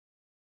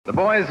The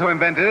boys who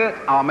invented it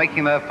are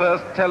making their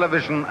first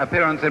television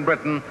appearance in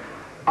Britain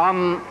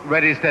on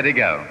Ready, Steady,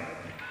 Go.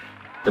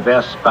 The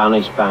best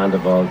Spanish band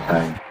of all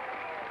time.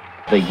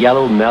 The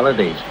Yellow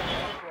Melodies.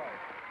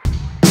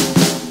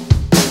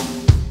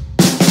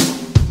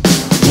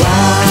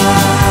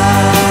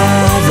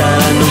 There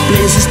are no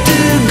places to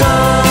go.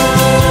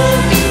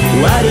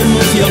 Why to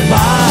move your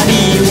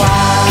body?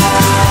 Why?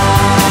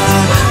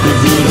 The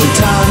good old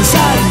times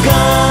are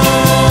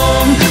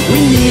gone. We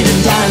need a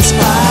dance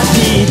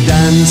party.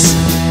 Dance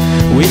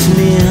with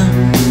me.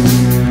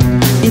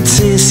 It's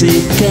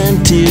easy,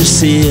 can't you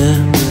see?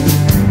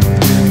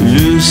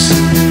 Lose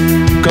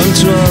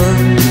control.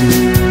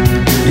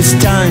 It's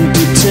time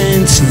to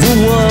change the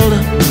world.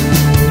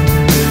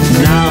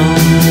 Now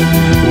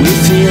we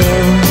feel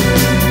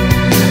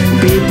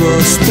people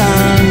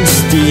stand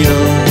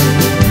still.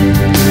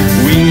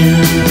 We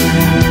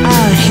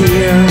are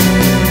here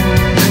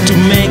to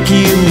make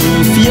you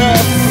move your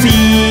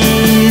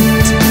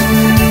feet.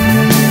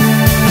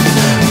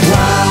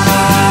 Why?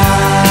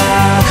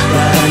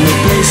 There are no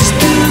places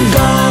to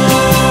go.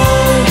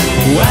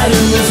 Why to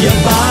move your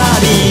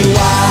body?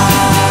 Why?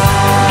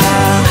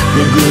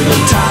 The good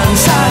old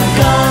times are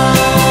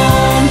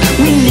gone.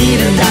 We need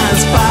a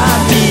dance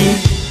party.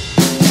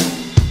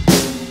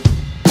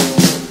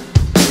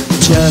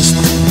 Just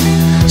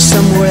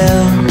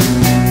somewhere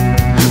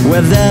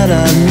where there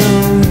are no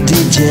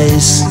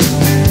DJs.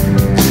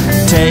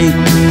 Take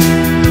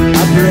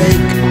a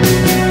break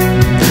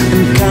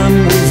and come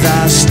with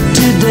us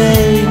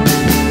today.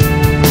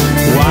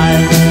 Why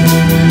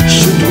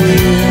should we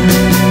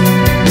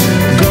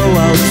go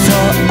out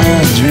for a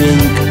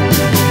drink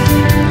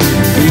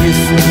if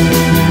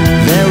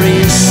there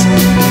is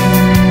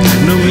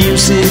no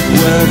music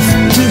worth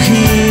to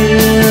hear?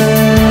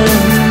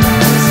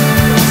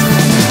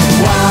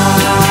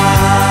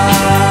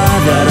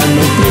 There are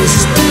no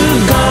places to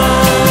go.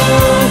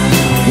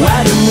 Why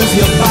to move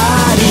your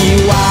body?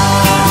 Why?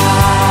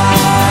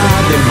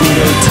 The good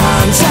old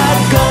times are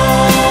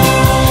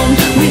gone.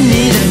 We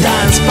need a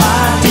dance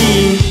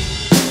party.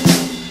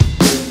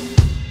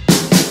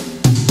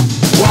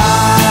 Why?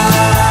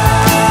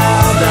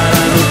 There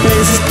are no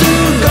places to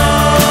go.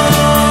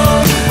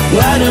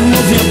 Why to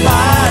move your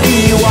body?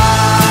 Why?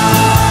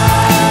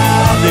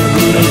 The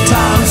good old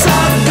times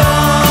are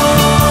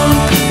gone.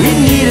 We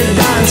need a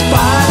dance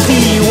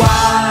party. Why?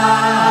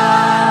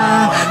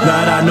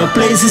 There are no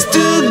places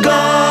to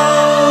go.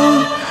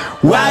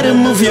 Why to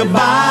move your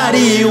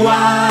body?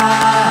 Why?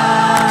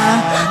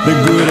 The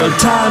good old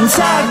times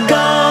are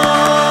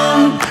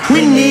gone.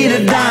 We need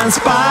a dance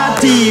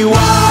party.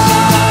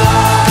 Why?